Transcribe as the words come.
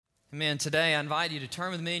Amen. Today I invite you to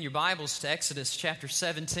turn with me in your Bibles to Exodus chapter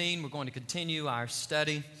 17. We're going to continue our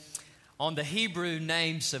study on the Hebrew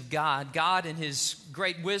names of God. God, in His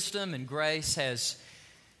great wisdom and grace, has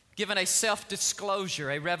given a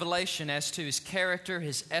self-disclosure, a revelation as to His character,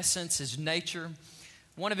 His essence, His nature.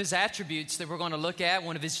 One of His attributes that we're going to look at,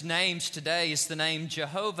 one of His names today, is the name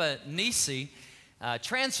Jehovah Nissi.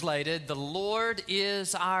 Translated, the Lord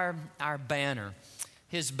is our banner.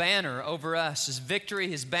 His banner over us is victory.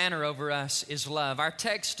 His banner over us is love. Our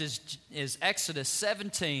text is Exodus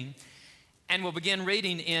 17, and we'll begin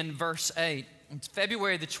reading in verse 8. It's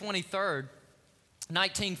February the 23rd,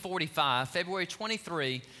 1945. February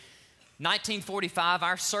 23, 1945,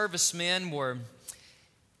 our servicemen were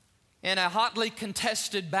in a hotly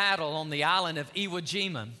contested battle on the island of Iwo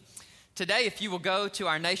Jima. Today, if you will go to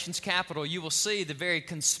our nation's capital, you will see the very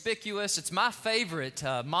conspicuous, it's my favorite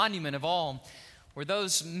monument of all, where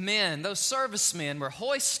those men, those servicemen were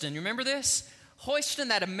hoisting, you remember this? Hoisting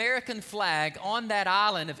that American flag on that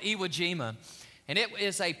island of Iwo Jima. And it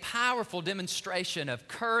is a powerful demonstration of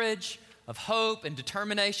courage, of hope, and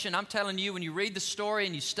determination. I'm telling you, when you read the story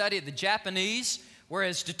and you study it, the Japanese were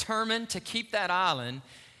as determined to keep that island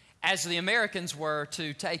as the Americans were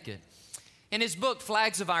to take it. In his book,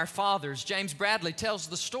 Flags of Our Fathers, James Bradley tells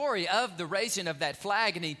the story of the raising of that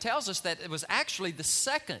flag, and he tells us that it was actually the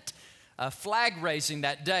second flag raising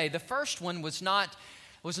that day. The first one was not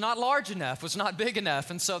large enough, was not big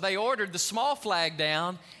enough, and so they ordered the small flag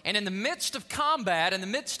down, and in the midst of combat, in the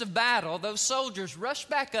midst of battle, those soldiers rushed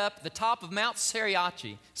back up the top of Mount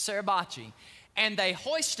Suribachi, and they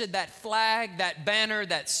hoisted that flag, that banner,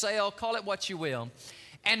 that sail, call it what you will.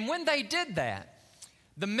 And when they did that,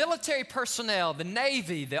 the military personnel, the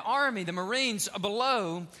Navy, the Army, the Marines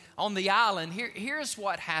below on the island, here's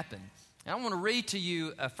what happened. And I want to read to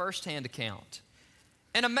you a first-hand account.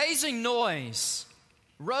 An amazing noise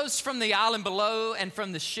rose from the island below and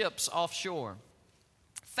from the ships offshore.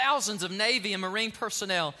 Thousands of Navy and Marine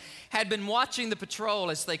personnel had been watching the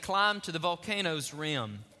patrol as they climbed to the volcano's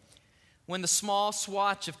rim. When the small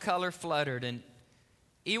swatch of color fluttered and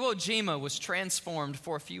Iwo Jima was transformed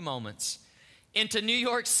for a few moments into New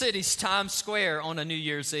York City's Times Square on a New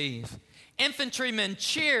Year's Eve. Infantrymen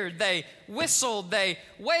cheered, they whistled, they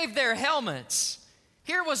waved their helmets.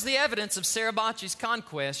 Here was the evidence of Suribachi's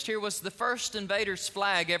conquest. Here was the first invader's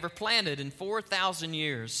flag ever planted in 4,000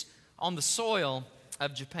 years on the soil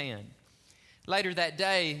of Japan. Later that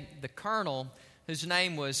day, the colonel, whose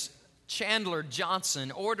name was Chandler Johnson,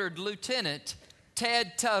 ordered Lieutenant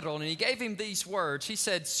Ted Tuttle, and he gave him these words. He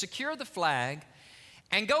said, "Secure the flag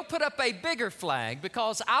and go put up a bigger flag,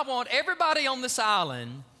 because I want everybody on this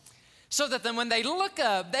island so that then when they look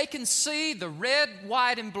up, they can see the red,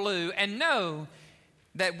 white, and blue and know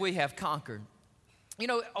that we have conquered." You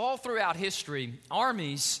know, all throughout history,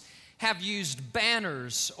 armies have used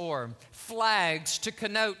banners or flags to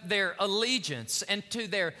connote their allegiance and to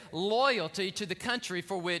their loyalty to the country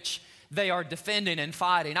for which they are defending and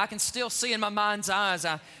fighting. I can still see in my mind's eye as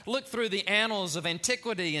I look through the annals of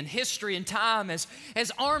antiquity and history and time as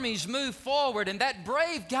armies move forward, and that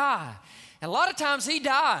brave guy, and a lot of times he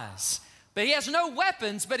dies, but he has no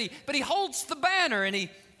weapons, but he holds the banner and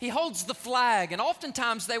he holds the flag, and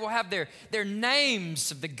oftentimes they will have their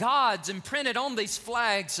names of the gods imprinted on these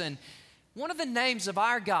flags. And one of the names of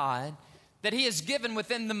our God that He has given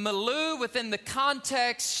within the milieu, within the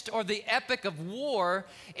context or the epic of war,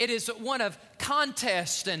 it is one of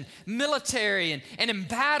contest and military and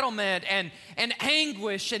embattlement and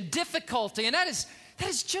anguish and difficulty, and that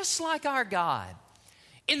is just like our God.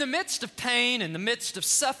 In the midst of pain, in the midst of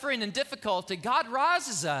suffering and difficulty, God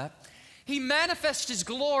rises up. He manifests His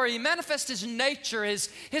glory, He manifests His nature, His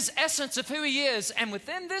essence of who He is. And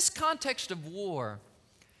within this context of war,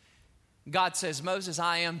 God says, "Moses,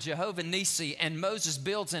 I am Jehovah Nissi," and Moses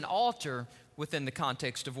builds an altar within the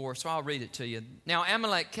context of war. So I'll read it to you. Now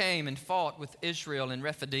Amalek came and fought with Israel in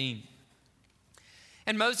Rephidim.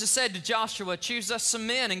 And Moses said to Joshua, "Choose us some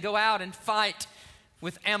men and go out and fight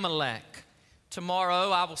with Amalek.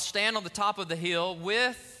 Tomorrow I will stand on the top of the hill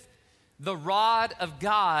with the rod of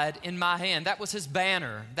God in my hand." That was his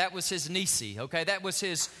banner. That was his Nissi, okay? That was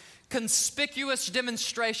his conspicuous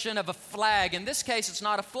demonstration of a flag. In this case, it's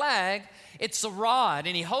not a flag, it's a rod,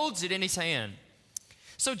 and he holds it in his hand.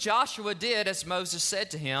 So Joshua did as Moses said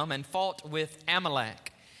to him and fought with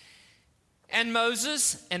Amalek. And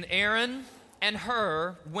Moses and Aaron and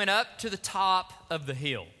Hur went up to the top of the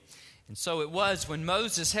hill. And so it was when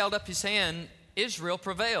Moses held up his hand, Israel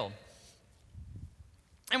prevailed.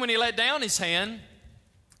 And when he let down his hand,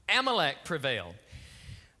 Amalek prevailed.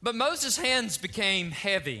 But Moses' hands became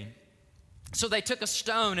heavy, So they took a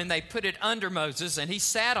stone and they put it under Moses, and he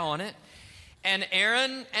sat on it. And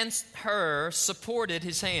Aaron and Hur supported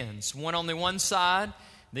his hands, one on the one side,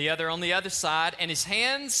 the other on the other side, and his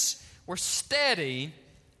hands were steady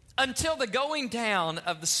until the going down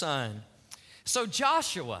of the sun. So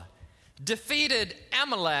Joshua defeated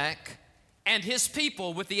Amalek and his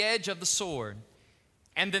people with the edge of the sword.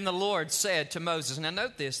 And then the Lord said to Moses, now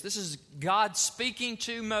note this is God speaking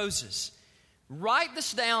to Moses. Write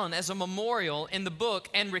this down as a memorial in the book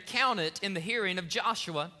and recount it in the hearing of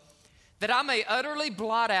Joshua, that I may utterly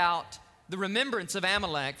blot out the remembrance of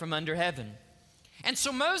Amalek from under heaven. And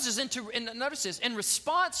so Moses, notice this, in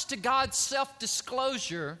response to God's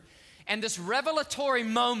self-disclosure and this revelatory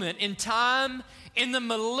moment in time, in the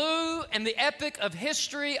milieu and the epic of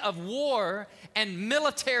history of war and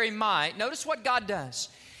military might, notice what God does.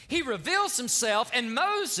 He reveals himself, and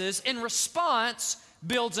Moses, in response,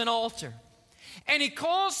 builds an altar. And he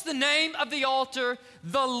calls the name of the altar,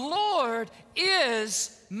 "The Lord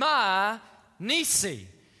is my Nisi."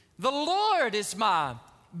 The Lord is my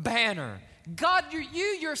banner. God, you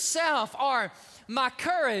yourself are my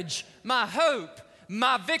courage, my hope,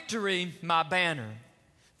 my victory, my banner.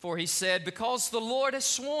 For he said, because the Lord has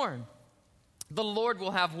sworn, the Lord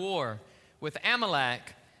will have war with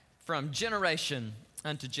Amalek from generation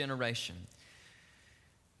unto generation.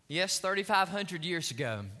 Yes, 3,500 years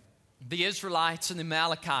ago, the Israelites and the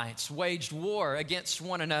Amalekites waged war against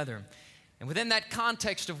one another. And within that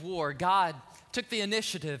context of war, God took the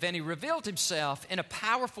initiative and he revealed himself in a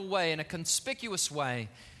powerful way, in a conspicuous way,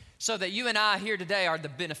 so that you and I here today are the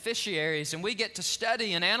beneficiaries, and we get to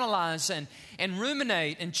study and analyze and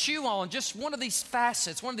ruminate and chew on just one of these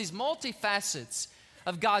facets, one of these multifacets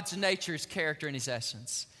of God's nature, his character, and his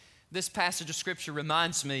essence. This passage of Scripture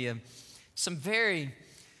reminds me of some very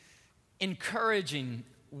encouraging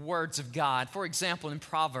words of God. For example, in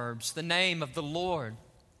Proverbs, the name of the Lord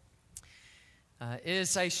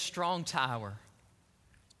is a strong tower.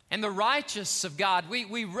 And the righteous of God,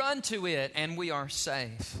 we run to it and we are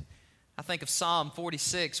safe. I think of Psalm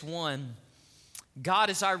 46:1. God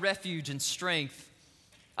is our refuge and strength,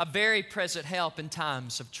 a very present help in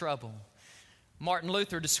times of trouble. Martin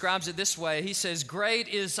Luther describes it this way. He says, great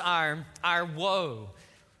is our woe.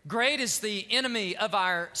 Great is the enemy of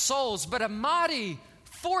our souls, but a mighty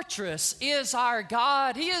fortress is our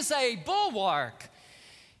God. He is a bulwark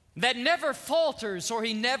that never falters, or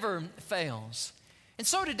he never fails. And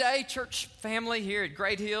so today, church family here at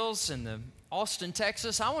Great Hills in Austin,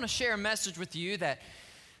 Texas, I want to share a message with you that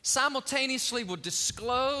simultaneously will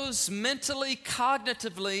disclose mentally,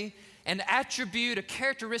 cognitively, an attribute, a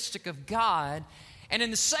characteristic of God. And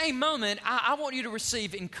in the same moment, I want you to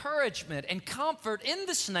receive encouragement and comfort in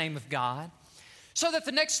this name of God, so that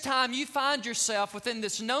the next time you find yourself within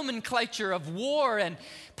this nomenclature of war and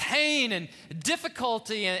pain and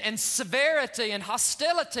difficulty and severity and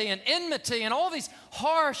hostility and enmity and all these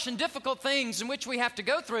harsh and difficult things in which we have to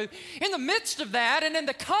go through, in the midst of that and in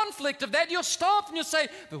the conflict of that, you'll stop and you'll say,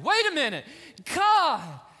 but wait a minute, God,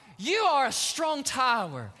 you are a strong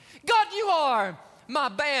tower. God, you are my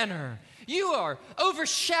banner. You are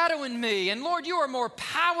overshadowing me. And Lord, you are more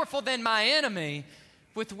powerful than my enemy,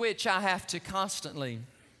 with which I have to constantly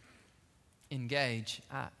engage.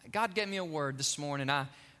 God gave me a word this morning. I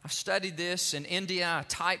studied this in India. I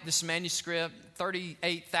typed this manuscript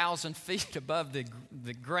 38,000 feet above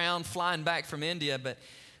the ground, flying back from India. But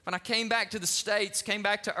when I came back to the States, came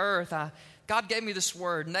back to earth, God gave me this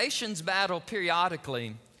word. Nations battle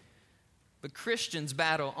periodically, but Christians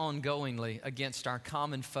battle ongoingly against our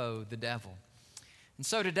common foe, the devil. And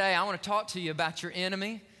so today I want to talk to you about your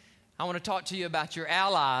enemy. I want to talk to you about your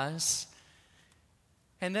allies,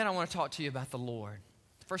 and then I want to talk to you about the Lord.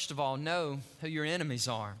 First of all, know who your enemies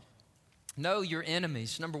are. Know your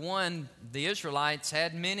enemies. Number one, the Israelites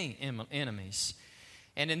had many enemies.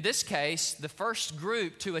 And in this case, the first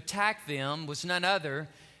group to attack them was none other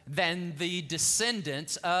than the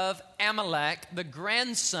descendants of Amalek, the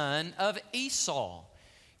grandson of Esau.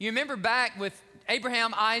 You remember back with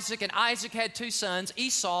Abraham, Isaac, and Isaac had two sons,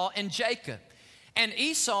 Esau and Jacob. And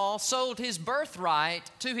Esau sold his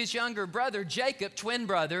birthright to his younger brother, Jacob, twin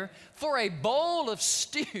brother, for a bowl of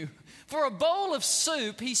stew. For a bowl of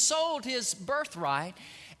soup, he sold his birthright.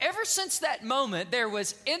 Ever since that moment, there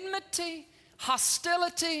was enmity,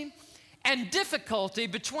 hostility, and difficulty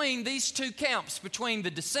between these two camps, between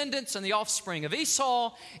the descendants and the offspring of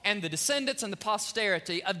Esau and the descendants and the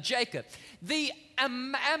posterity of Jacob. The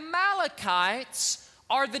Amalekites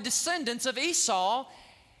are the descendants of Esau,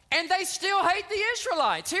 and they still hate the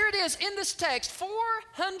Israelites. Here it is in this text,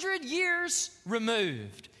 400 years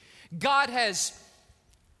removed. God has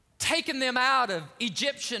taken them out of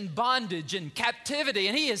Egyptian bondage and captivity,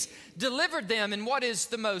 and he has delivered them in what is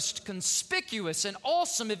the most conspicuous and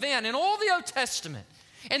awesome event in all the Old Testament.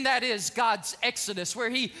 And that is God's Exodus,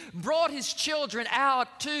 where he brought his children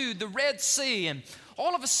out to the Red Sea. And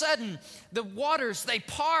all of a sudden, the waters, they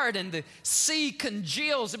part and the sea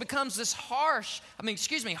congeals. It becomes this hard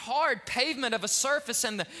pavement of a surface.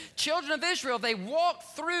 And the children of Israel, they walk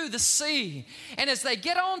through the sea. And as they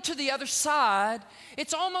get on to the other side,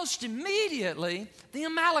 it's almost immediately the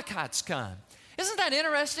Amalekites come. Isn't that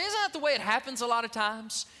interesting? Isn't that the way it happens a lot of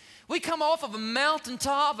times? We come off of a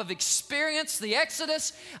mountaintop of experience, the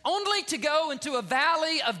Exodus, only to go into a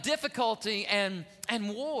valley of difficulty and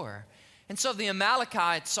war. And so the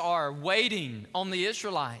Amalekites are waiting on the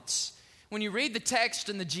Israelites. When you read the text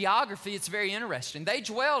and the geography, it's very interesting. They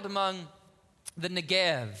dwelled among the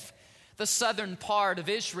Negev, the southern part of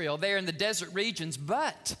Israel, there in the desert regions.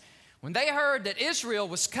 But when they heard that Israel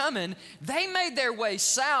was coming, they made their way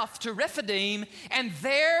south to Rephidim, and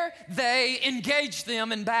there they engaged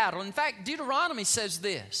them in battle. In fact, Deuteronomy says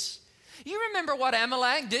this. You remember what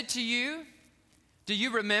Amalek did to you? Do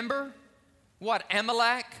you remember what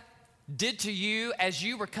Amalek did to you as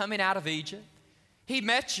you were coming out of Egypt? He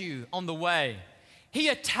met you on the way. He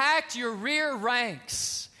attacked your rear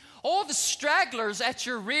ranks. All the stragglers at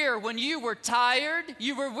your rear, when you were tired,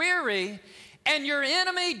 you were weary, and your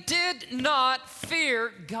enemy did not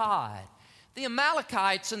fear God. The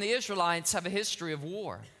Amalekites and the Israelites have a history of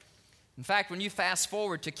war. In fact, when you fast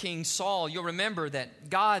forward to King Saul, you'll remember that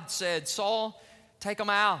God said, Saul, take them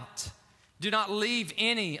out. Do not leave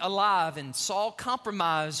any alive. And Saul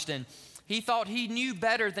compromised, and he thought he knew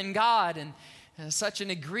better than God. And such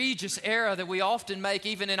an egregious error that we often make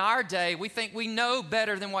even in our day. We think we know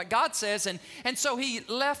better than what God says. And so he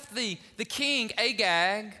left the king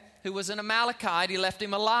Agag, who was an Amalekite, he left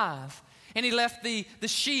him alive. And he left the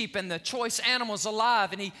sheep and the choice animals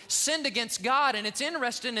alive. And he sinned against God. And it's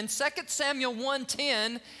interesting in 2 Samuel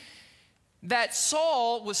 1:10 that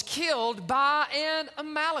Saul was killed by an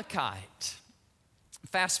Amalekite.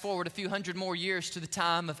 Fast forward a few hundred more years to the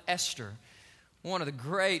time of Esther. One of the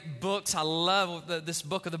great books. I love this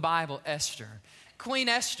book of the Bible, Esther. Queen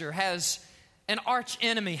Esther has an arch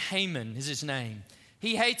enemy, Haman is his name.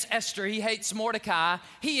 He hates Esther. He hates Mordecai.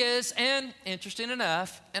 He is, and interesting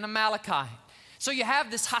enough, an Amalekite. So you have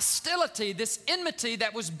this hostility, this enmity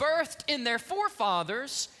that was birthed in their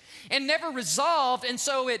forefathers and never resolved. And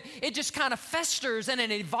so it just kind of festers and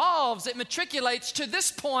it evolves. It matriculates to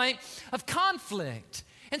this point of conflict.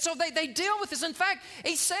 And so they deal with this. In fact,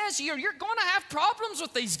 he says, you're going to have problems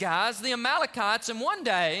with these guys, the Amalekites, and one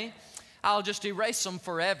day I'll just erase them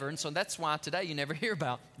forever. And so that's why today you never hear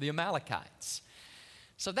about the Amalekites.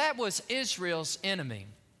 So that was Israel's enemy.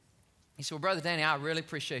 He said, well, Brother Danny, I really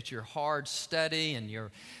appreciate your hard study and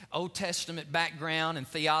your Old Testament background and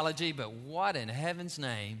theology, but what in heaven's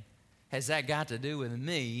name has that got to do with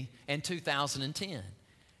me in 2010?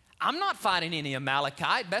 I'm not fighting any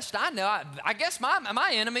Amalekite. Best I know, I guess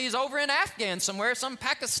my enemy is over in Afghan somewhere, some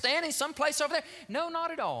Pakistani, someplace over there. No,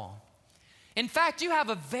 not at all. In fact, you have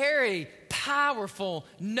a very powerful,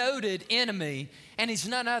 noted enemy, and he's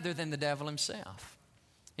none other than the devil himself.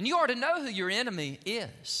 And you ought to know who your enemy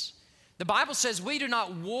is. The Bible says we do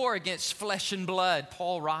not war against flesh and blood,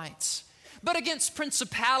 Paul writes, but against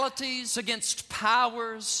principalities, against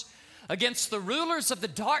powers, against the rulers of the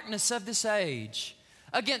darkness of this age,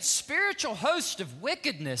 against spiritual hosts of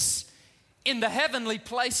wickedness in the heavenly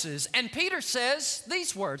places. And Peter says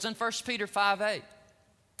these words in 1 Peter 5:8.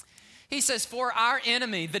 He says, for our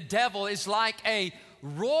enemy, the devil, is like a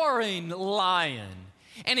roaring lion,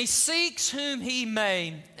 and he seeks whom he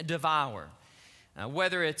may devour.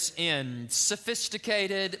 Whether it's in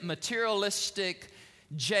sophisticated, materialistic,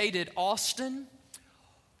 jaded Austin,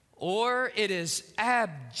 or it is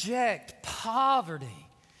abject poverty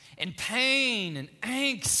and pain and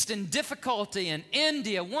angst and difficulty in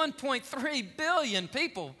India, 1.3 billion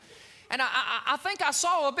people. And I think I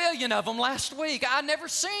saw 1 billion of them last week. I've never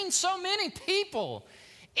seen so many people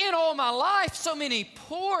in all my life, so many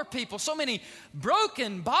poor people, so many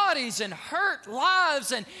broken bodies and hurt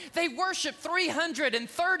lives, and they worship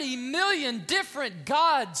 330 million different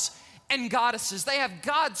gods and goddesses. They have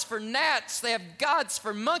gods for gnats, they have gods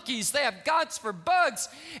for monkeys, they have gods for bugs,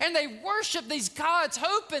 and they worship these gods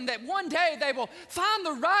hoping that one day they will find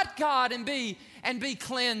the right God and be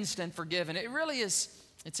cleansed and forgiven. It really is,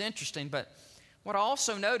 it's interesting, but what I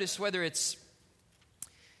also noticed, whether it's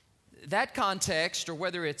that context or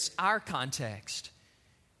whether it's our context,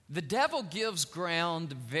 the devil gives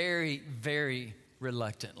ground very, very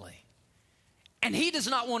reluctantly. And he does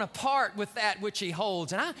not want to part with that which he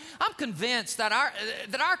holds. And I'm convinced that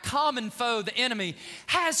our common foe, the enemy,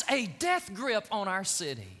 has a death grip on our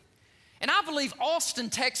city. And I believe Austin,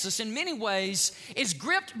 Texas, in many ways, is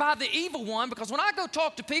gripped by the evil one, because when I go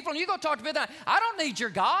talk to people, and you go talk to people, I don't need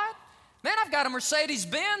your God. Man, I've got a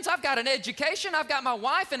Mercedes-Benz, I've got an education, I've got my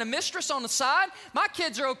wife and a mistress on the side, my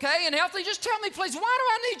kids are okay and healthy. Just tell me, please, why do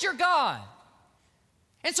I need your God?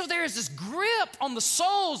 And so there is this grip on the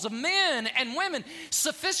souls of men and women,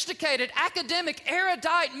 sophisticated, academic,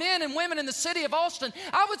 erudite men and women in the city of Austin.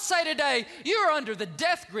 I would say today, you're under the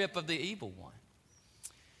death grip of the evil one.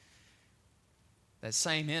 That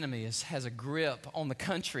same enemy has a grip on the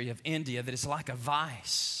country of India that is like a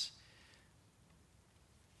vice.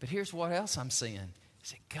 But here's what else I'm seeing. I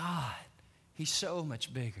say, God, he's so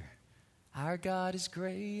much bigger. Our God is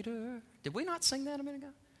greater. Did we not sing that a minute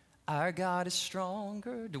ago? Our God is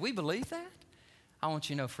stronger. Do we believe that? I want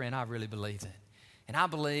you to know, friend, I really believe it. And I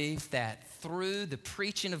believe that through the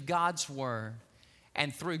preaching of God's word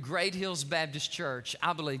and through Great Hills Baptist Church,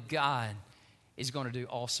 I believe God is going to do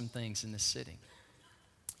awesome things in this city.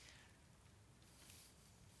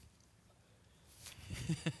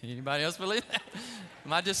 Anybody else believe that?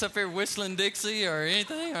 Am I just up here whistling Dixie or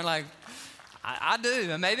anything? Or like, I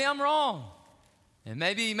do, and maybe I'm wrong. And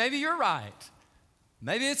maybe you're right.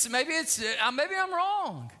 Maybe I'm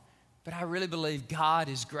wrong, but I really believe God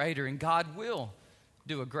is greater and God will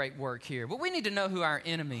do a great work here. But we need to know who our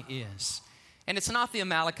enemy is. And it's not the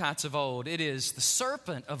Amalekites of old. It is the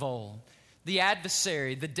serpent of old, the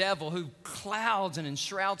adversary, the devil who clouds and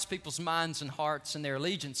enshrouds people's minds and hearts and their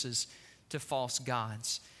allegiances to false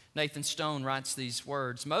gods. Nathan Stone writes these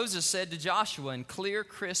words. Moses said to Joshua in clear,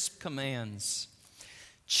 crisp commands,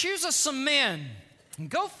 "Choose us some men and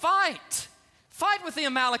go fight. Fight with the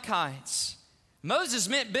Amalekites." Moses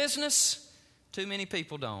meant business. Too many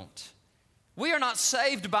people don't. We are not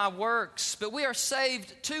saved by works, but we are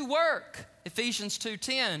saved to work. Ephesians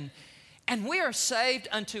 2:10. And we are saved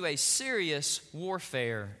unto a serious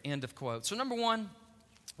warfare. End of quote. So number one,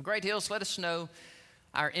 Great Hills, let us know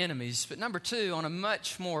our enemies. But number two, on a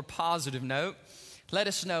much more positive note, let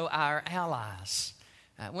us know our allies.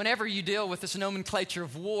 Whenever you deal with this nomenclature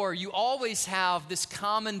of war, you always have this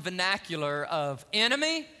common vernacular of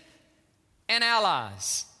enemy and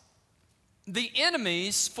allies. The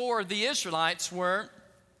enemies for the Israelites were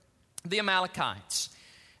the Amalekites.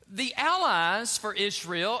 The allies for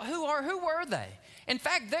Israel, who were they? In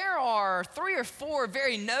fact, there are 3 or 4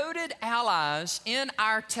 very noted allies in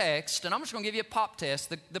our text, and I'm just going to give you a pop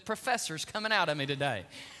test. The professor's coming out at me today.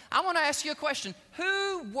 I want to ask you a question.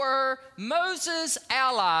 Who were Moses'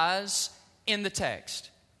 allies in the text?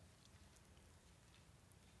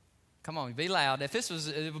 Come on, be loud. If this was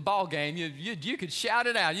a ball game, you could shout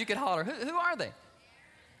it out. You could holler. Who are they?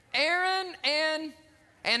 Aaron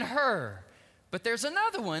and Hur. But there's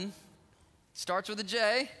another one. Starts with a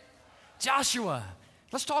J. Joshua.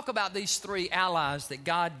 Let's talk about these 3 allies that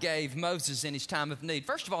God gave Moses in his time of need.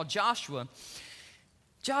 First of all, Joshua.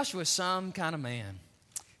 Joshua's some kind of man.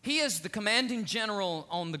 He is the commanding general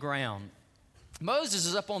on the ground. Moses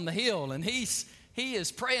is up on the hill, and he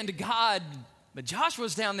is praying to God, but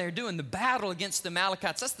Joshua's down there doing the battle against the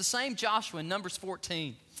Amalekites. That's the same Joshua in Numbers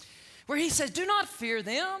 14, where he says, do not fear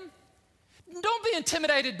them. Don't be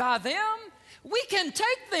intimidated by them. We can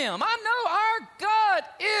take them. I know our God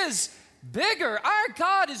is bigger. Our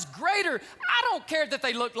God is greater. I don't care that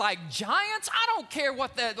they look like giants. I don't care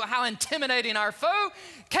how intimidating our foe.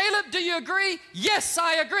 Caleb, do you agree? Yes,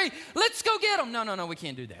 I agree. Let's go get them. No, we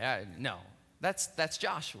can't do that. No, that's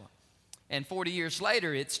Joshua. And 40 years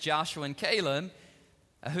later, it's Joshua and Caleb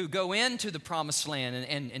who go into the promised land.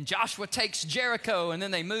 And Joshua takes Jericho, and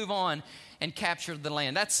then they move on and capture the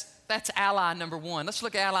land. That's ally number 1. Let's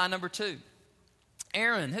look at ally number 2.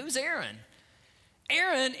 Aaron. Who's Aaron?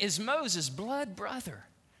 Aaron is Moses' blood brother.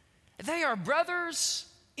 They are brothers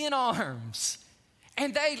in arms,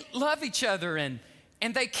 and they love each other, and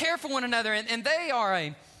they care for one another, and they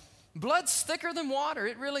are blood's thicker than water.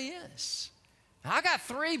 It really is. Now, I got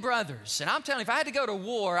 3 brothers, and I'm telling you, if I had to go to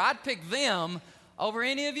war, I'd pick them over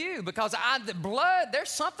any of you, because there's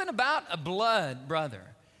something about a blood brother.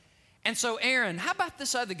 And so Aaron, how about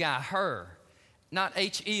this other guy, Hur? Not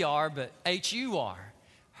H-E-R, but H-U-R.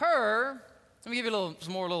 Hur, let me give you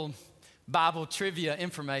some more little Bible trivia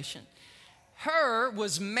information. Hur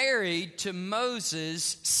was married to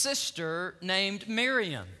Moses' sister named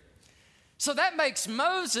Miriam. So that makes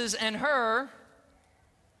Moses and Hur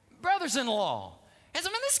brothers-in-law. And so,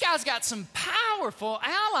 man, this guy's got some powerful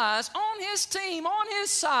allies on his team, on his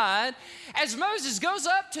side, as Moses goes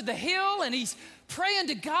up to the hill and he's praying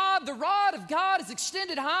to God. The rod of God is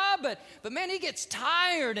extended high, but man, he gets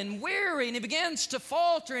tired and weary, and he begins to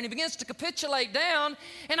falter, and he begins to capitulate down.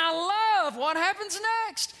 And I love what happens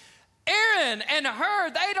next. Aaron and Hur,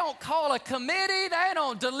 they don't call a committee, they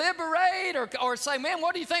don't deliberate or say, man,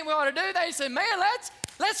 what do you think we ought to do? They say, man,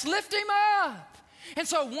 let's lift him up. And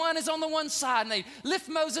so one is on the one side, and they lift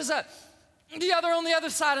Moses up. The other on the other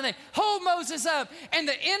side, and they hold Moses up. And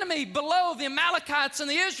the enemy below, the Amalekites and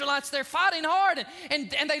the Israelites, they're fighting hard.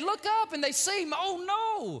 And they look up and they see, oh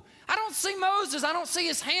no, I don't see Moses. I don't see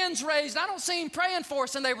his hands raised. I don't see him praying for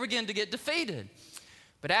us. And they begin to get defeated.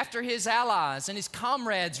 But after his allies and his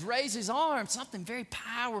comrades raise his arms, something very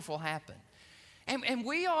powerful happened. And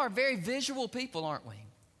we are very visual people, aren't we?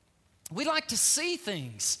 We like to see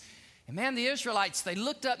things. And man, the Israelites, they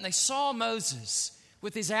looked up and they saw Moses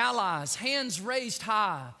with his allies, hands raised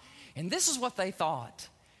high. And this is what they thought.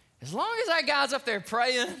 As long as that guy's up there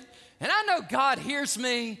praying, and I know God hears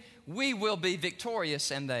me, we will be victorious.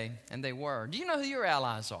 And they were. Do you know who your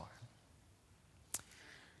allies are?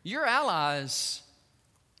 Your allies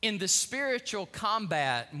in the spiritual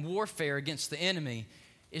combat and warfare against the enemy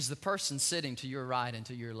is the person sitting to your right and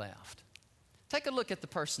to your left. Take a look at the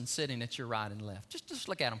person sitting at your right and left. Just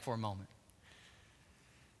look at them for a moment.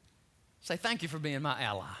 Say, thank you for being my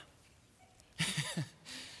ally.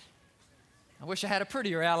 I wish I had a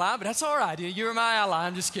prettier ally, but that's all right. You're my ally.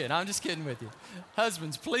 I'm just kidding with you.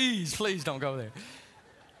 Husbands, please don't go there.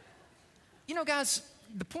 You know, guys,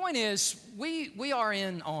 the point is we are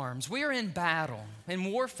in arms. We are in battle,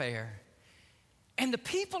 in warfare. And the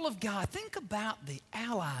people of God, think about the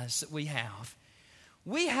allies that we have.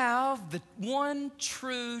 We have the one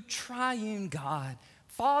true triune God,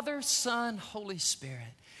 Father, Son, Holy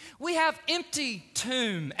Spirit. We have empty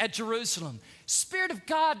tomb at Jerusalem. Spirit of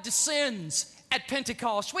God descends at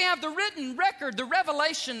Pentecost. We have the written record, the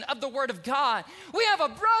revelation of the Word of God. We have a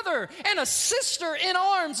brother and a sister in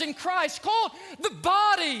arms in Christ called the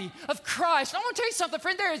body of Christ. I want to tell you something,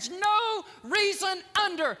 friend. There is no reason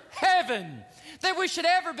under heaven that we should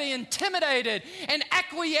ever be intimidated and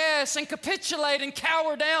acquiesce and capitulate and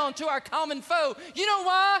cower down to our common foe. You know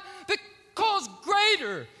why? Because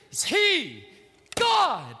greater is He,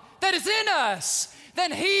 God, that is in us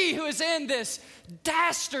than he who is in this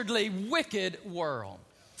dastardly, wicked world.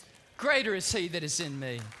 Greater is He that is in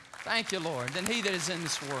me, thank you, Lord, than he that is in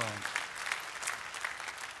this world.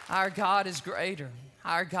 Our God is greater.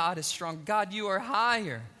 Our God is strong. God, you are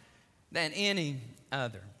higher than any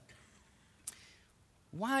other.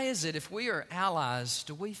 Why is it if we are allies,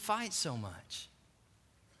 do we fight so much?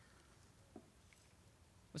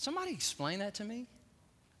 Would somebody explain that to me?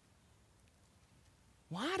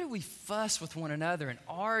 Why do we fuss with one another and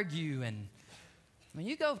argue? And when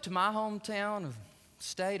you go to my hometown of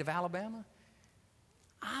state of Alabama,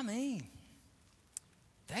 I mean,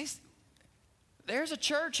 there's a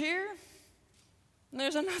church here, and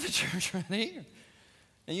there's another church right here.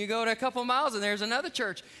 And you go to a couple miles, and there's another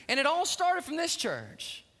church. And it all started from this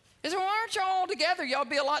church. Is why aren't y'all all together? Y'all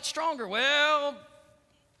be a lot stronger. Well,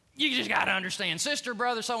 you just got to understand. Sister,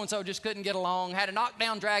 brother, so-and-so just couldn't get along, had a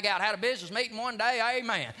knockdown, drag out, had a business meeting one day,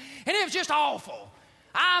 amen. And it was just awful.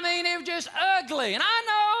 I mean, it was just ugly. And I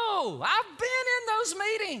know, I've been in those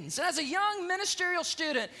meetings. And as a young ministerial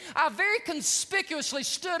student, I very conspicuously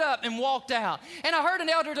stood up and walked out. And I heard an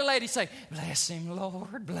elderly lady say, "Bless him,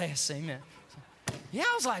 Lord, bless him." Yeah,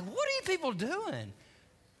 I was like, what are you people doing?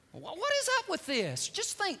 What is up with this?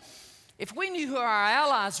 Just think, if we knew who our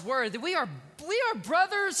allies were, that we are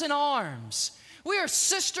brothers in arms. We are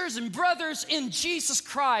sisters and brothers in Jesus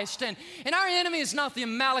Christ. And our enemy is not the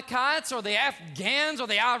Amalekites or the Afghans or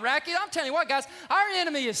the Iraqis. I'm telling you what, guys, our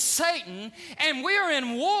enemy is Satan, and we are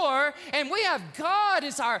in war, and we have God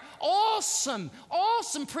as our awesome,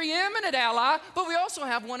 preeminent ally, but we also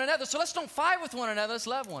have one another. So let's don't fight with one another. Let's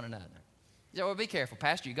love one another. Yeah, well, be careful,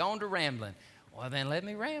 Pastor. You're going to rambling. Well, then let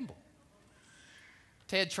me ramble.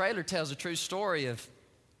 Ted Traylor tells a true story of,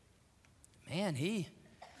 man, he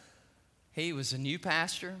was a new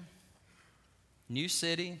pastor, new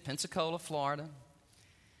city, Pensacola, Florida.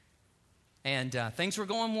 And things were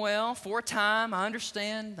going well for a time. I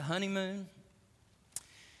understand, the honeymoon.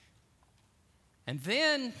 And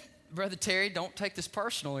then, Brother Terry, don't take this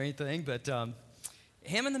personal or anything, but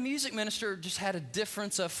him and the music minister just had a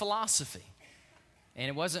difference of philosophy. And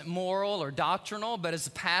it wasn't moral or doctrinal, but as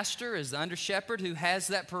the pastor, as the under shepherd who has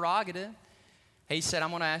that prerogative, he said,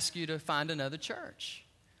 I'm going to ask you to find another church.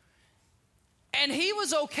 And he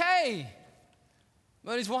was okay,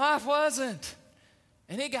 but his wife wasn't.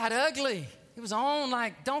 And it got ugly. It was on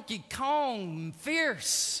like Donkey Kong,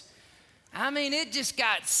 fierce. I mean, it just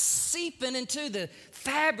got seeping into the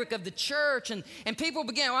fabric of the church, and people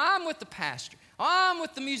began, well, I'm with the pastor. I'm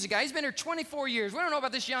with the music guy. He's been here 24 years. We don't know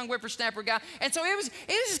about this young whippersnapper guy. And so it was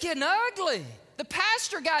just getting ugly. The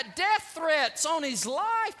pastor got death threats on his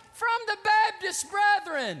life from the Baptist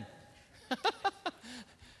brethren.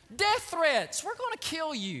 Death threats. We're going to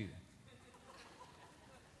kill you.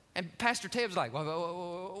 And Pastor Ted was like,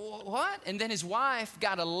 what? And then his wife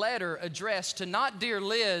got a letter addressed to not Dear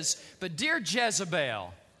Liz, but Dear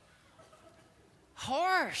Jezebel.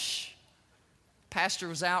 Harsh. Pastor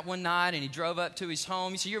was out one night and he drove up to his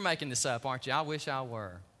home. You say, you're making this up, aren't you? I wish I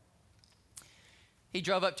were. He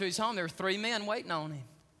drove up to his home. There were 3 men waiting on him.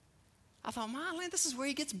 I thought, my land, this is where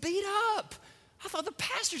he gets beat up. I thought the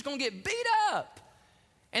pastor's going to get beat up.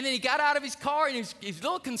 And then he got out of his car and he was a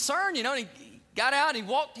little concerned, and he got out and he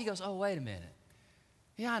walked. He goes, oh, wait a minute.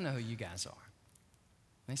 Yeah, I know who you guys are.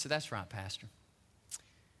 And he said, that's right, Pastor.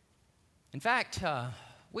 In fact,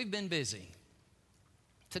 we've been busy.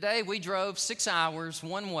 Today, we drove 6 hours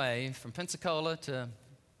one way from Pensacola to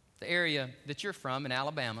the area that you're from in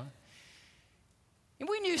Alabama. And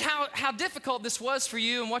we knew how difficult this was for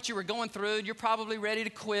you and what you were going through. You're probably ready to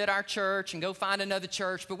quit our church and go find another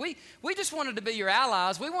church. But we just wanted to be your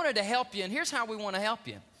allies. We wanted to help you, and here's how we want to help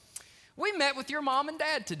you. We met with your mom and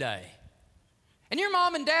dad today. And your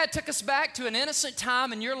mom and dad took us back to an innocent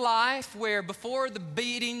time in your life where before the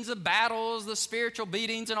beatings, the battles, the spiritual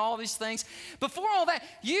beatings and all these things, before all that,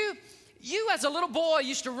 you as a little boy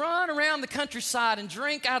used to run around the countryside and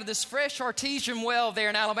drink out of this fresh artesian well there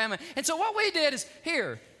in Alabama. And so what we did is,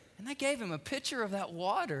 here, and they gave him a pitcher of that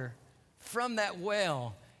water from that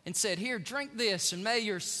well and said, here, drink this, and may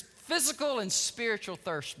your physical and spiritual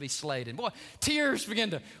thirst be slaked. And boy, tears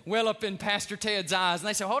began to well up in Pastor Ted's eyes. And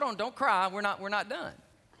they said, hold on, don't cry. We're not done.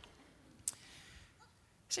 He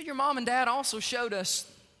said, your mom and dad also showed us,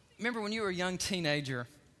 remember when you were a young teenager?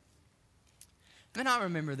 And I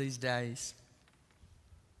remember these days.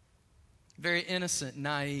 Very innocent,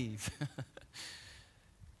 naive.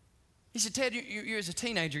 He said, Ted, you as a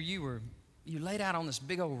teenager, you laid out on this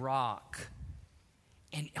big old rock.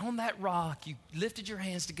 And on that rock, you lifted your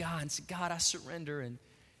hands to God and said, God, I surrender. And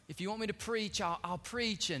if you want me to preach, I'll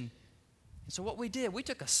preach. And so what we did, we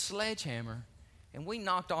took a sledgehammer and we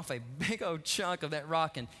knocked off a big old chunk of that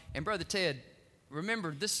rock. And Brother Ted,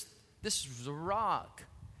 remember, this was a rock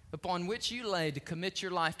upon which you laid to commit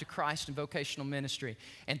your life to Christ and vocational ministry.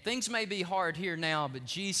 And things may be hard here now, but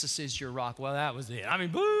Jesus is your rock. Well, that was it. I mean,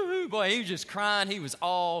 boo-hoo, boy, he was just crying. He was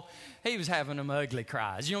having them ugly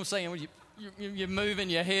cries. You know what I'm saying? You're moving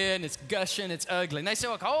your head and it's gushing, it's ugly. And they say,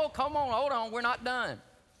 oh, come on, hold on, we're not done.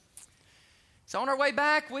 So on our way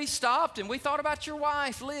back, we stopped and we thought about your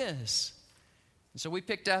wife, Liz. And so we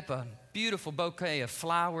picked up a beautiful bouquet of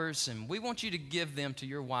flowers and we want you to give them to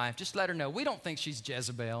your wife. Just let her know. We don't think she's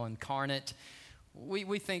Jezebel incarnate.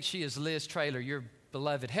 We think she is Liz Traylor, your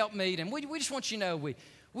beloved helpmeet. And we just want you to know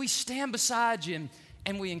we stand beside you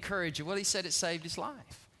and we encourage you. Well, he said it saved his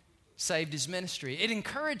life. Saved his ministry. It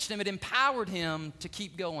encouraged him. It empowered him to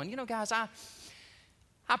keep going. You know, guys, I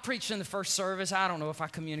preached in the first service. I don't know if I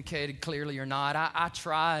communicated clearly or not. I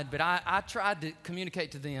tried, but I tried to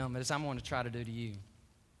communicate to them as I'm going to try to do to you.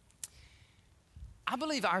 I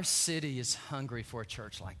believe our city is hungry for a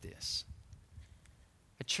church like this.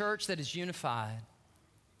 A church that is unified,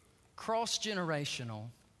 cross-generational,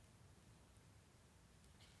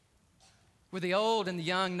 where the old and the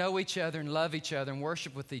young know each other and love each other and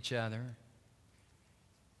worship with each other,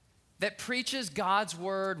 that preaches God's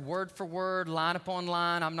word, word for word, line upon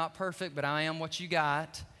line. I'm not perfect, but I am what you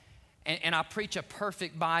got. And I preach a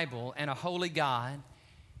perfect Bible and a holy God.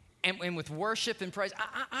 And with worship and praise,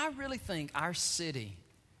 I really think our city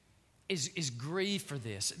is grieved for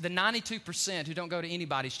this. The 92% who don't go to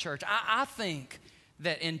anybody's church, I think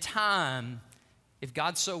that in time, if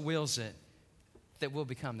God so wills it, that we'll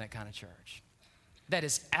become that kind of church. That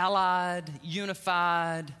is allied,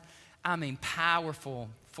 unified, powerful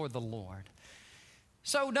for the Lord.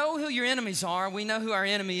 So know who your enemies are. We know who our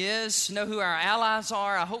enemy is. Know who our allies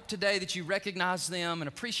are. I hope today that you recognize them and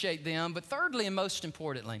appreciate them. But thirdly and most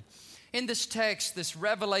importantly, in this text, this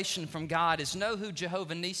revelation from God is know who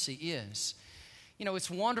Jehovah Nissi is. You know,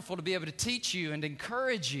 it's wonderful to be able to teach you and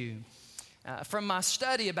encourage you from my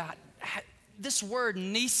study about this word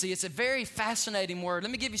Nissi. It's a very fascinating word.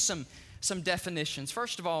 Let me give you some definitions.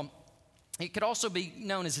 First of all, it could also be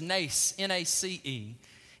known as nace, N-A-C-E.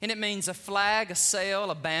 And it means a flag, a sail,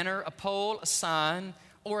 a banner, a pole, a sign,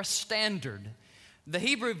 or a standard. The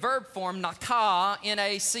Hebrew verb form, nakah,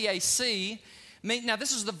 N-A-C-A-C, now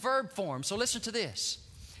this is the verb form, so listen to this.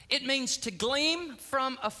 It means to gleam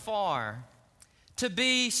from afar, to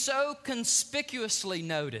be so conspicuously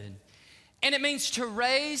noted. And it means to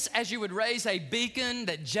raise as you would raise a beacon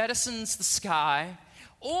that jettisons the sky,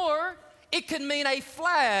 or it could mean a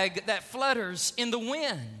flag that flutters in the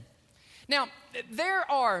wind. Now, there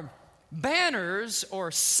are banners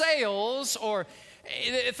or sails or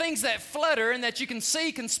things that flutter and that you can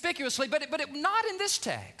see conspicuously, but not in this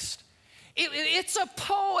text. It's a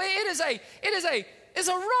pole. It is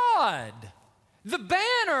a rod. The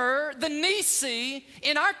banner, the Nisi,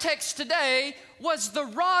 in our text today was the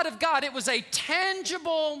rod of God. It was a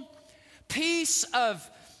tangible piece of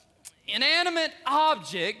inanimate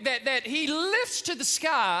object that he lifts to the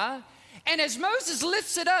sky. And as Moses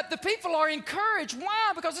lifts it up, the people are encouraged.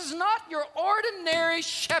 Why? Because it's not your ordinary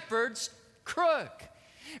shepherd's crook.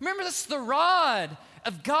 Remember, this is the rod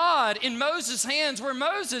of God in Moses' hands, where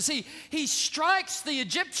Moses, he strikes the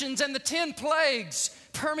Egyptians and the 10 plagues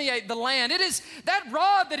permeate the land. It is that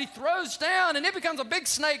rod that he throws down and it becomes a big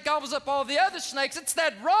snake, gobbles up all the other snakes. It's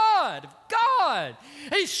that rod of God.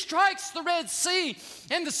 He strikes the Red Sea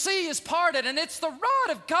and the sea is parted, and it's the rod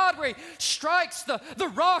of God where he strikes the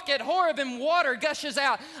rock at Horeb and water gushes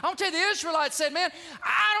out. I want to tell you, the Israelites said, man,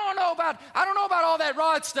 I don't know about all that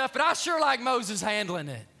rod stuff, but I sure like Moses handling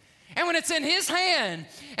it. And when it's in his hand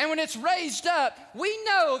and when it's raised up, we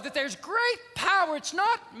know that there's great power. It's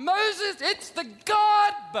not Moses, it's the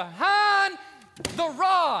God behind the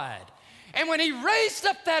rod. And when he raised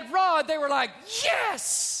up that rod, they were like,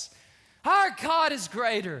 yes, our God is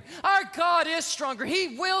greater. Our God is stronger.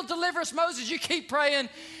 He will deliver us. Moses, you keep praying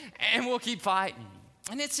and we'll keep fighting.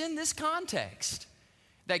 And it's in this context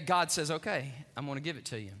that God says, okay, I'm going to give it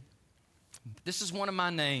to you. This is one of my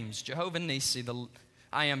names, Jehovah Nisi,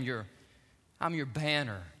 I'm your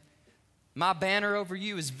banner. My banner over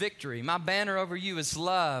you is victory. My banner over you is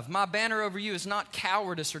love. My banner over you is not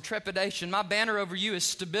cowardice or trepidation. My banner over you is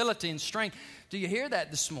stability and strength. Do you hear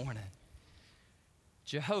that this morning?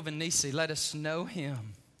 Jehovah Nisi, let us know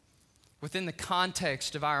him within the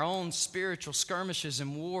context of our own spiritual skirmishes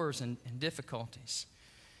and wars and difficulties.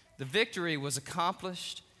 The victory was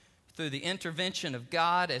accomplished through the intervention of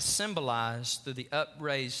God as symbolized through the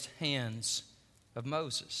upraised hands of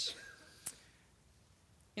Moses.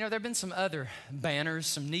 You know, there have been some other banners,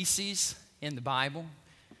 some Nisis in the Bible.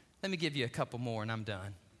 Let me give you a couple more and I'm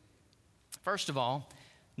done. First of all,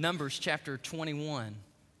 Numbers chapter 21,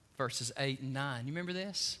 verses 8 and 9. You remember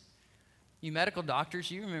this? You medical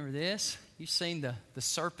doctors, you remember this? You've seen the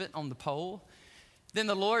serpent on the pole. Then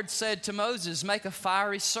the Lord said to Moses, make a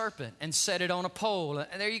fiery serpent and set it on a pole.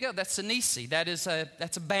 And there you go. That's a Nisi. That's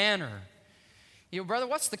a banner. You know, brother,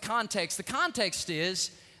 what's the context? The context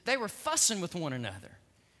is they were fussing with one another.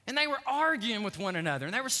 And they were arguing with one another.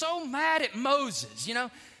 And they were so mad at Moses. You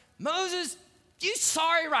know, Moses, you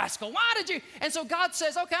sorry rascal. Why did you? And so God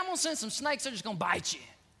says, okay, I'm going to send some snakes. They're just going to bite you.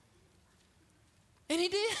 And he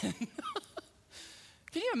did.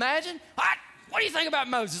 Can you imagine? What do you think about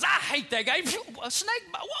Moses? I hate that guy. A snake,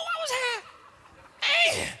 what was that?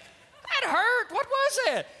 Hey, that hurt. What was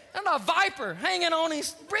that? And a viper hanging on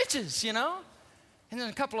his britches, you know. And then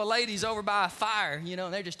a couple of ladies over by a fire, you know,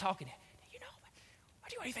 and they're just talking. You know, what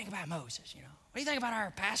do you think about Moses, you know? What do you think about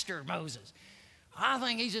our pastor Moses? I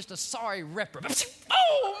think he's just a sorry reprobate.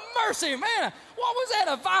 Oh, mercy, man. What was that,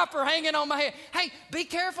 a viper hanging on my head? Hey, be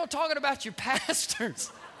careful talking about your pastors.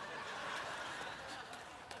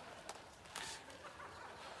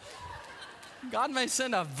 God may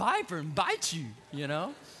send a viper and bite you, you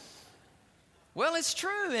know. Well, it's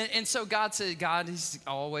true. And so God said, God is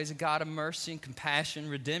always a God of mercy and compassion,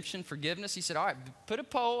 redemption, forgiveness. He said, all right, put a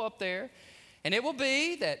pole up there, and it will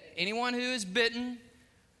be that anyone who is bitten,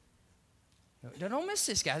 don't miss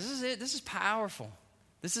this, guys. This is it. This is powerful.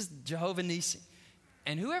 This is Jehovah Nisi.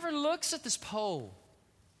 And whoever looks at this pole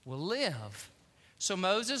will live. So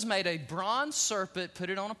Moses made a bronze serpent, put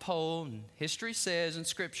it on a pole, and history says in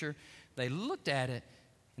Scripture, they looked at it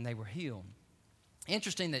and they were healed.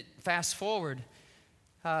 Interesting that fast forward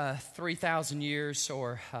 3,000 years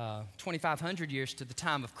or 2,500 years to the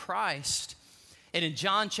time of Christ. And in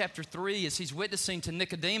John chapter 3, as he's witnessing to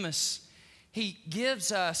Nicodemus, he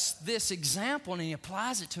gives us this example and he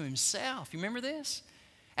applies it to himself. You remember this?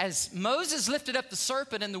 As Moses lifted up the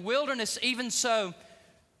serpent in the wilderness, even so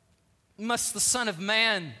must the Son of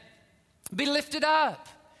Man be lifted up,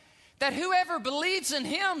 that whoever believes in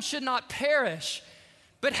him should not perish,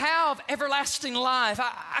 but have everlasting life.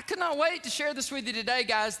 I could not wait to share this with you today,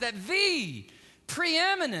 guys, that the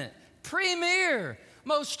preeminent, premier,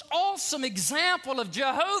 most awesome example of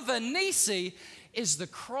Jehovah Nisi is the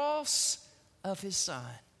cross of his Son.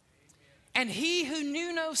 And he who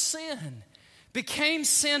knew no sin became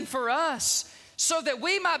sin for us, so that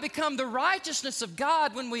we might become the righteousness of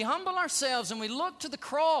God when we humble ourselves and we look to the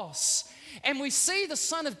cross and we see the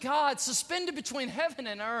Son of God suspended between heaven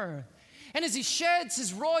and earth. And as he sheds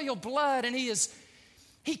his royal blood and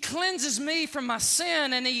he cleanses me from my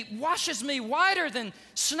sin and he washes me whiter than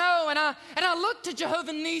snow. And I look to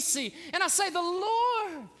Jehovah Nissi and I say, the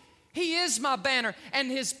Lord, he is my banner. And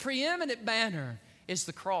his preeminent banner is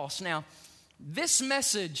the cross. Now, this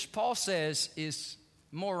message, Paul says, is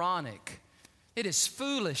moronic. It is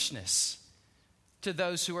foolishness to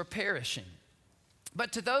those who are perishing.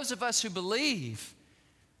 But to those of us who believe,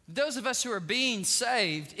 those of us who are being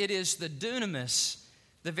saved, it is the dunamis,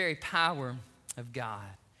 the very power of God.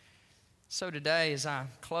 So today, as I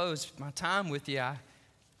close my time with you,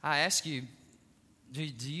 I ask you, do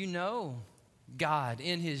you know God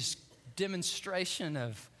in his demonstration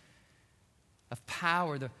of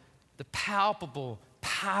power, the palpable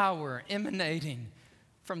power emanating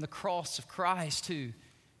from the cross of Christ, who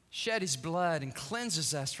shed his blood and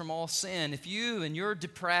cleanses us from all sin? If you and your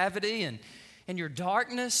depravity and your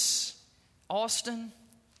darkness, Austin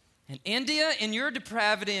and India, in your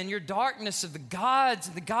depravity and your darkness of the gods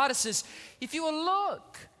and the goddesses, if you will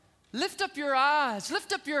look, lift up your eyes,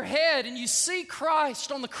 lift up your head, and you see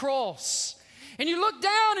Christ on the cross, and you look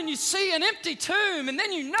down and you see an empty tomb, and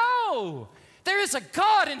then you know there is a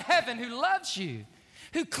God in heaven who loves you,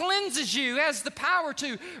 who cleanses you, has the power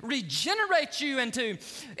to regenerate you and to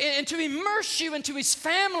immerse you into his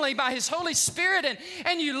family by his Holy Spirit.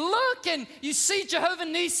 And you look and you see Jehovah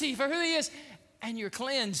Nissi for who he is, and you're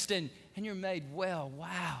cleansed and you're made well.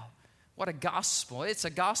 Wow, what a gospel. It's a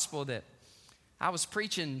gospel that I was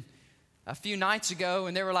preaching a few nights ago,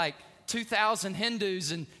 and there were like 2,000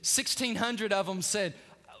 Hindus, and 1,600 of them said,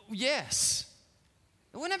 yes.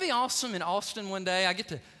 Wouldn't that be awesome in Austin one day? I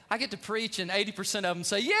get to preach, and 80% of them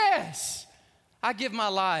say, yes, I give my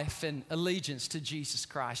life and allegiance to Jesus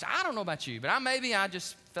Christ. I don't know about you, but I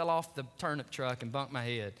just fell off the turnip truck and bumped my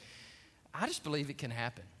head. I just believe it can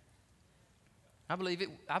happen. I believe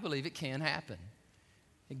it can happen.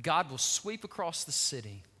 And God will sweep across the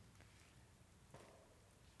city,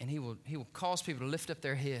 and he will cause people to lift up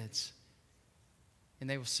their heads, and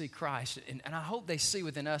they will see Christ. And I hope they see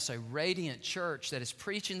within us a radiant church that is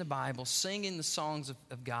preaching the Bible, singing the songs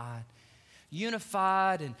of God,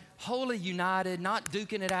 unified and wholly united, not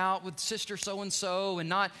duking it out with sister so-and-so and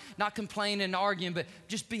not complaining and arguing, but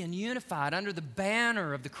just being unified under the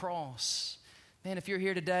banner of the cross. Man, if you're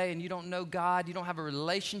here today and you don't know God, you don't have a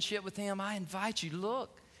relationship with him, I invite you,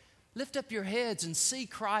 lift up your heads and see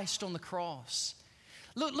Christ on the cross.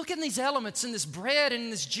 Look in these elements, in this bread and in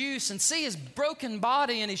this juice, and see his broken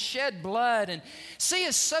body and his shed blood, and see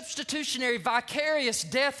his substitutionary, vicarious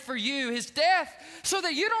death for you, his death so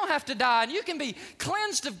that you don't have to die, and you can be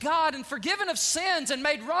cleansed of God and forgiven of sins and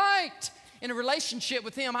made right in a relationship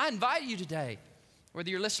with him. I invite you today, whether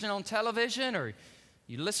you're listening on television or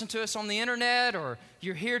you listen to us on the internet or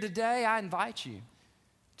you're here today, I invite you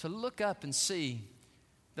to look up and see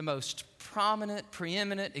the most prominent,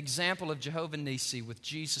 preeminent example of Jehovah Nissi with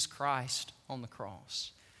Jesus Christ on the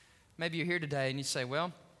cross. Maybe you're here today and you say,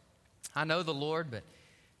 well, I know the Lord, but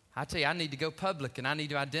I tell you, I need to go public and I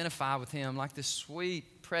need to identify with him like this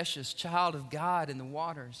sweet, precious child of God in the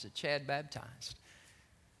waters that Chad baptized.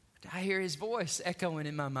 I hear his voice echoing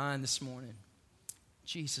in my mind this morning.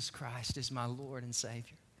 Jesus Christ is my Lord and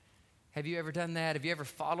Savior. Have you ever done that? Have you ever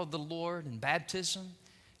followed the Lord in baptism?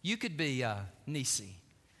 You could be Nissi.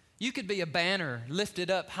 You could be a banner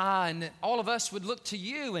lifted up high, and all of us would look to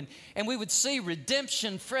you, and we would see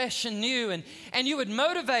redemption fresh and new, and you would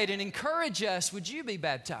motivate and encourage us. Would you be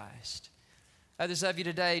baptized? Others of you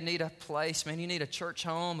today need a place. Man, you need a church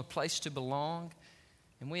home, a place to belong.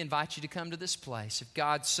 And we invite you to come to this place. If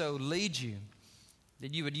God so leads you,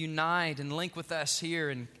 that you would unite and link with us here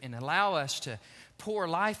and allow us to pour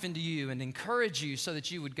life into you and encourage you so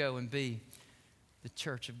that you would go and be the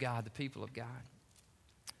church of God, the people of God.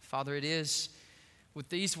 Father, it is with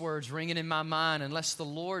these words ringing in my mind, unless the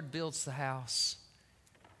Lord builds the house,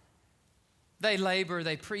 they labor,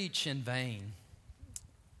 they preach in vain.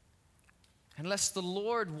 Unless the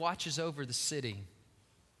Lord watches over the city,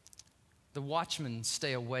 the watchmen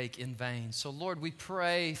stay awake in vain. So, Lord, we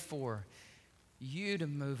pray for you to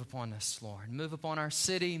move upon us, Lord. Move upon our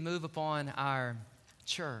city, move upon our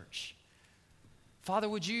church. Father,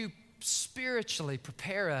 would you spiritually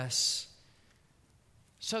prepare us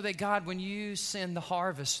so that, God, when you send the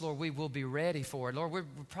harvest, Lord, we will be ready for it. Lord, we're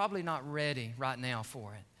probably not ready right now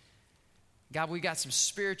for it. God, we got some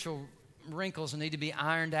spiritual wrinkles that need to be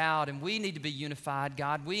ironed out, and we need to be unified,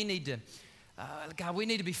 God. We need to God, we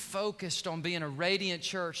need to be focused on being a radiant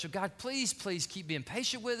church. So God, please keep being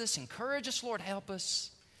patient with us. Encourage us, Lord, help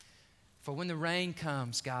us. For when the rain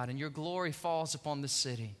comes, God, and your glory falls upon the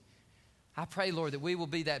city, I pray, Lord, that we will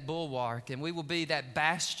be that bulwark and we will be that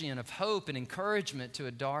bastion of hope and encouragement to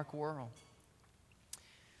a dark world.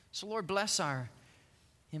 So, Lord, bless our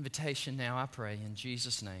invitation now, I pray, in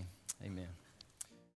Jesus' name. Amen.